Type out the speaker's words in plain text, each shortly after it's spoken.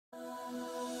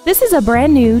This is a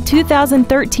brand new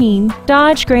 2013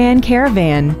 Dodge Grand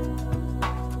Caravan.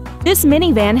 This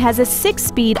minivan has a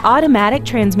 6-speed automatic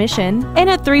transmission and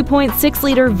a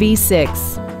 3.6-liter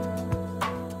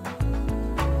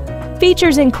V6.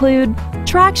 Features include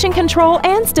traction control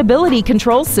and stability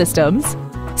control systems,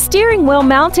 steering wheel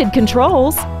mounted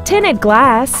controls, tinted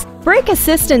glass, brake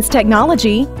assistance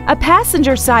technology, a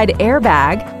passenger side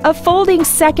airbag, a folding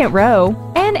second row,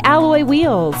 and alloy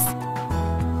wheels.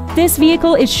 This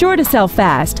vehicle is sure to sell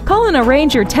fast. Call and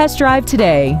arrange your test drive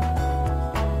today.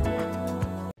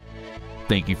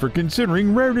 Thank you for considering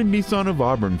Rairdon Nissan of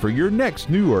Auburn for your next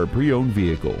new or pre-owned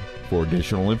vehicle. For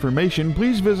additional information,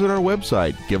 please visit our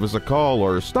website, give us a call,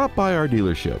 or stop by our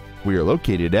dealership. We are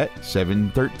located at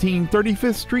 713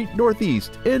 35th Street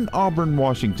Northeast in Auburn,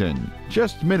 Washington,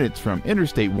 just minutes from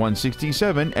Interstate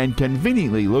 167 and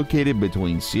conveniently located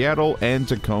between Seattle and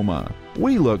Tacoma.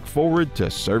 We look forward to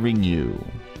serving you.